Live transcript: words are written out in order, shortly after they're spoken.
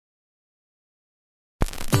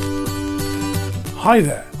Hi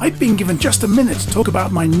there, I've been given just a minute to talk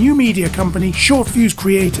about my new media company, Shortfuse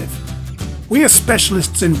Creative. We are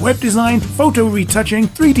specialists in web design, photo retouching,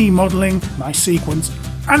 3D modeling, nice sequence,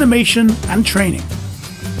 animation and training.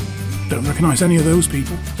 Don't recognise any of those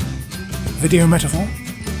people. Video metaphor.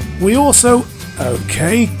 We also...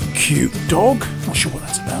 okay, cute dog. Not sure what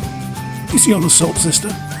that's about. You see on the Soap Sister?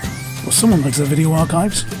 Well, someone likes their video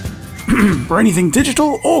archives. For anything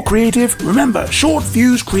digital or creative, remember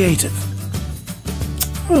Shortfuse Creative.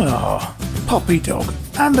 Ah, puppy dog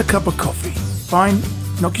and a cup of coffee. Fine,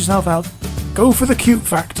 knock yourself out. Go for the cute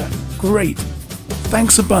factor. Great.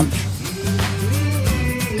 Thanks a bunch.